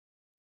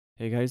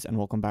Hey guys, and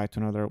welcome back to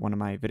another one of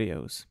my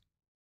videos.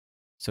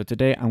 So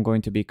today I'm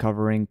going to be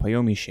covering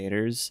Poiyomi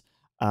shaders.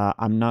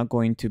 I'm not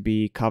going to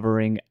be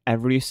covering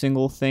every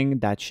single thing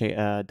that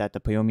the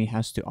Poiyomi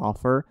has to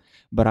offer,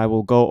 but I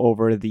will go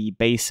over the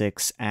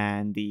basics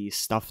and the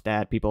stuff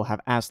that people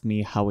have asked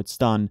me how it's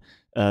done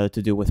to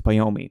do with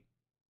Poiyomi.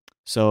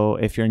 So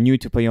if you're new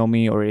to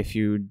Poiyomi or if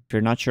you're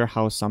not sure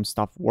how some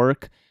stuff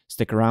work,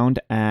 stick around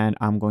and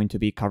I'm going to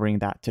be covering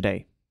that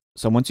today.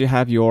 So once you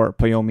have your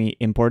Poiyomi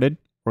imported,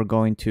 we're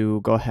going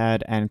to go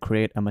ahead and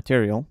create a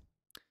material,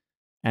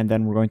 and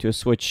then we're going to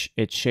switch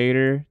its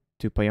shader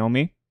to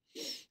Poiyomi.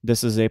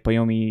 This is a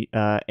Poiyomi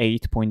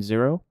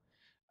 8.0.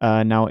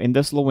 Now in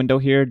this little window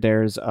here,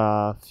 there's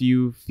a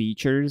few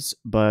features,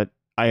 but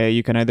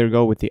you can either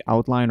go with the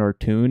outline or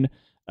tune.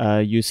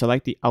 You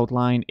select the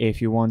outline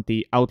if you want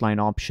the outline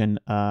option,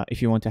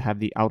 if you want to have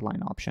the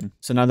outline option.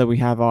 So now that we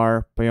have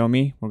our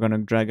Poiyomi, we're going to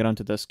drag it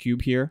onto this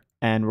cube here,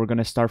 and we're going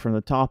to start from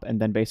the top and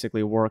then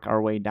basically work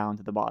our way down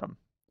to the bottom.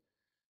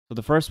 So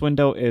the first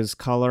window is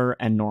color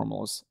and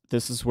normals.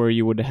 This is where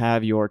you would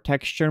have your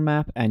texture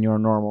map and your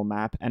normal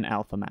map and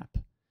alpha map.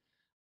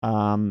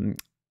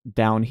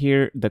 Down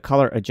here, the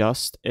color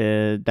adjust,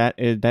 that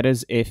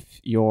is if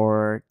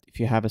you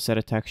have a set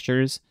of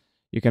textures,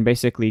 you can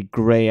basically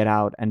gray it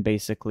out and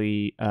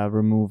basically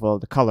remove all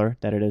the color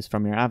that it is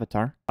from your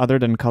avatar. Other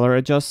than color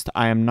adjust,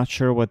 I am not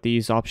sure what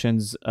these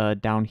options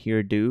down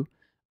here do.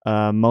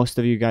 Most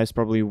of you guys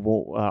probably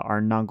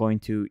are not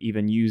going to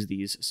even use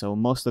these, so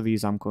most of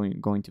these I'm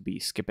going to be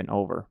skipping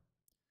over.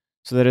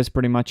 So that is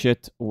pretty much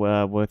it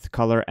with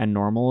color and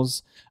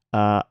normals.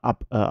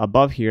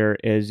 Above here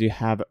is you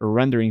have a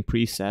rendering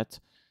preset.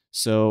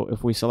 So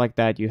if we select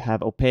that, you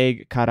have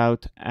opaque,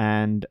 cutout,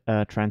 and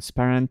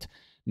transparent.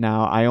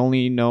 Now, I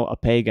only know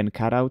opaque and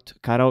cutout.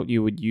 Cutout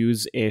you would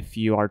use if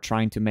you are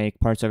trying to make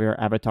parts of your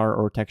avatar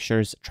or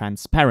textures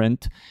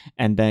transparent,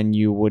 and then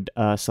you would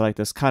select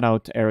this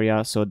cutout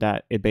area so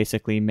that it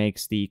basically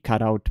makes the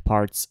cutout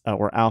parts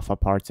or alpha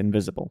parts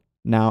invisible.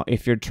 Now,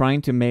 if you're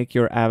trying to make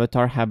your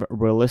avatar have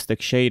realistic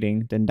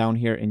shading, then down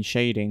here in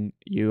shading,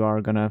 you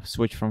are going to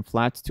switch from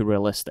flat to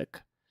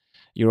realistic.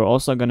 You're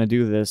also going to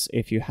do this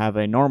if you have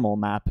a normal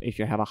map. If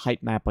you have a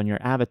height map on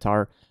your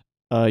avatar,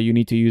 you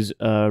need to use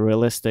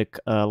realistic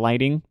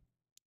lighting.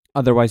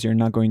 Otherwise, you're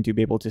not going to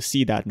be able to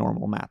see that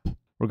normal map.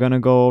 We're going to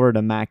go over the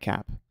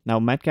matcap. Now,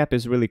 matcap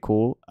is really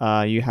cool.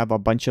 You have a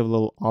bunch of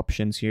little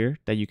options here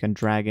that you can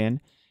drag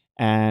in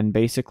and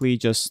basically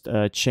just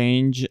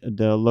change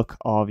the look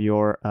of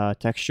your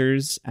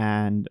textures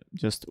and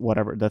just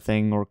whatever the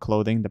thing or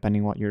clothing,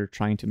 depending what you're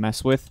trying to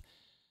mess with.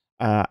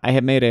 I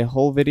have made a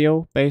whole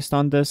video based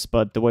on this,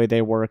 but the way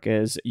they work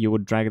is you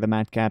would drag the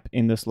matcap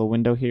in this little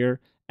window here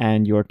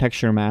and your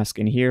texture mask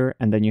in here,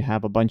 and then you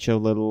have a bunch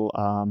of little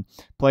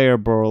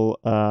playable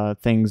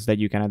things that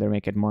you can either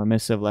make it more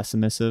emissive, less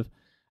emissive.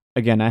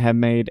 Again, I have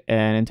made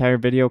an entire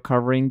video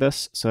covering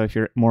this, so if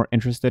you're more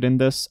interested in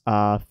this,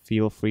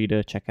 feel free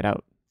to check it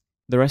out.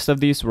 The rest of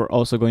these we're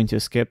also going to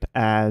skip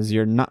as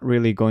you're not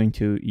really going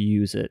to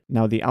use it.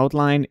 Now the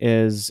outline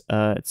is,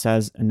 it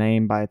says a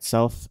name by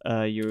itself.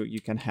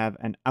 You can have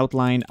an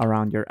outline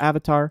around your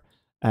avatar,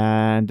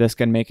 and this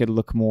can make it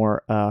look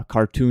more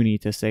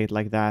cartoony, to say it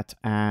like that.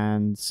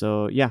 And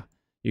so yeah,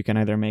 you can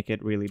either make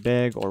it really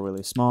big or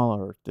really small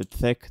or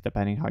thick,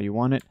 depending how you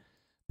want it.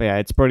 But yeah,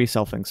 it's pretty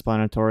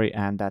self-explanatory,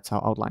 and that's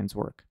how outlines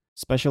work.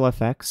 Special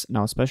effects.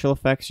 Now, special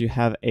effects, you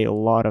have a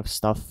lot of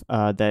stuff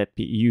that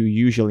you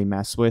usually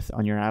mess with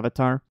on your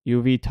avatar.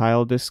 UV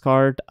tile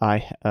discard, I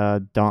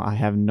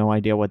have no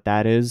idea what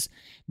that is.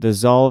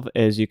 Dissolve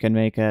is you can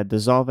make a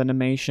dissolve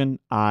animation.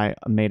 I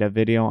made a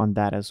video on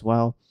that as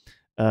well.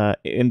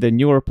 In the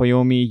newer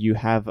Poiyomi, you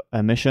have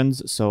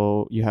emissions,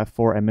 so you have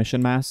 4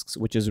 emission masks,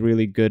 which is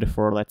really good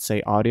for, let's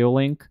say, audio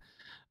link.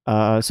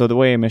 So the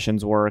way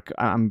emissions work,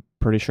 I'm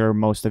pretty sure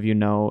most of you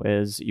know,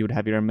 is you would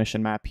have your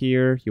emission map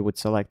here, you would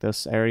select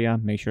this area,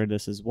 make sure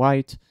this is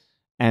white,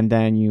 and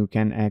then you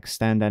can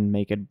extend and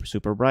make it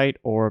super bright,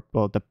 or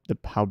well,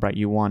 how bright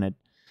you want it.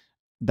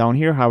 Down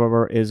here,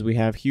 however, is we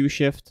have hue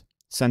shift,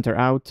 center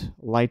out,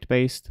 light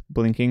based,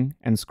 blinking,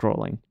 and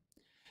scrolling.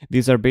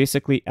 These are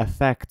basically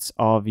effects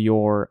of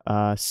your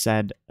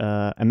said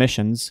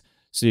emissions,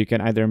 so you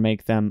can either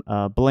make them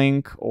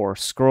blink or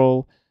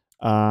scroll.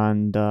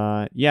 And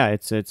yeah,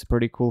 it's a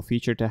pretty cool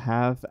feature to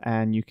have,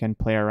 and you can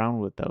play around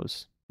with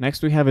those.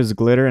 Next we have is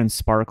glitter and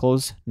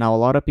sparkles. Now a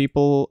lot of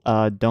people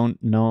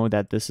don't know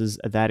that this is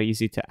that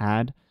easy to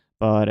add,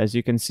 but as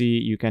you can see,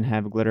 you can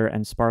have glitter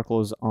and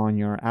sparkles on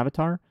your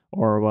avatar,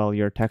 or well,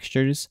 your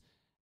textures,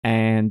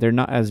 and they're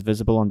not as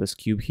visible on this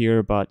cube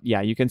here, but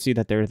yeah, you can see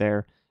that they're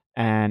there,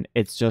 and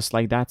it's just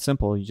like that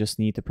simple. You just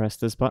need to press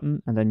this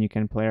button, and then you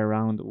can play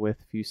around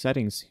with a few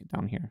settings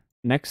down here.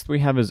 Next we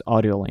have is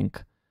audio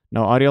link.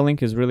 Now, audio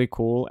link is really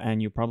cool,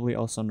 and you probably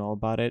also know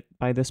about it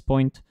by this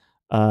point.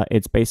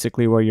 It's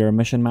basically where your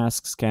emission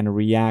masks can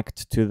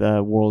react to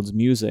the world's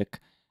music.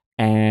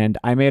 And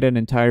I made an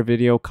entire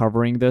video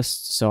covering this,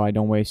 so I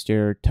don't waste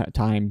your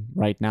time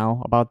right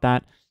now about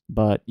that.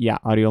 But yeah,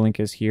 audio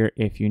link is here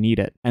if you need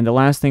it. And the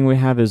last thing we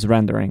have is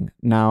rendering.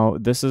 Now,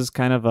 this is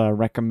kind of a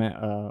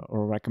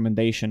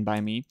recommendation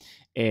by me,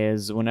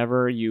 is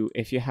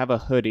if you have a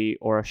hoodie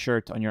or a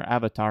shirt on your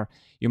avatar,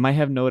 you might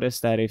have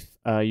noticed that if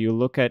you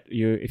look at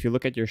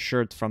your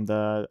shirt from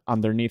the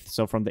underneath,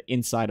 so from the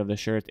inside of the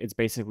shirt, it's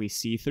basically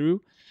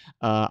see-through.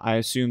 I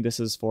assume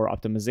this is for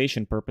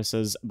optimization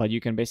purposes, but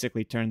you can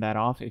basically turn that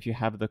off if you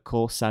have the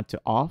cull set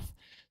to off.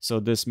 So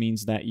this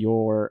means that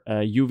your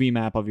UV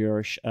map of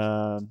your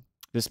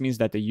this means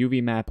that the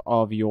UV map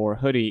of your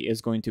hoodie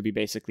is going to be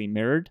basically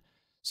mirrored.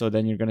 So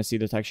then you're going to see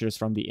the textures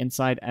from the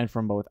inside and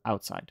from both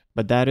outside.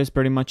 But that is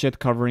pretty much it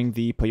covering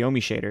the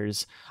Poiyomi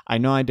shaders. I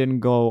know I didn't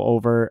go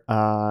over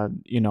a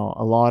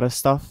lot of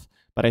stuff,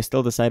 but I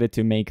still decided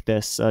to make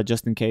this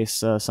just in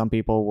case some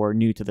people were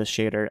new to this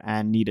shader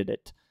and needed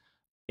it.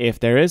 If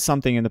there is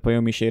something in the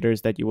Poiyomi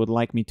shaders that you would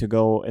like me to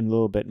go in a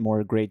little bit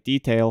more great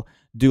detail,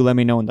 do let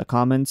me know in the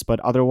comments,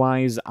 but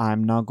otherwise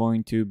I'm not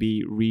going to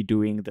be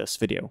redoing this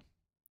video.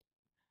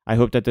 I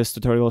hope that this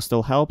tutorial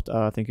still helped.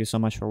 Thank you so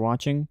much for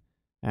watching,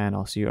 and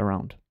I'll see you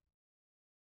around.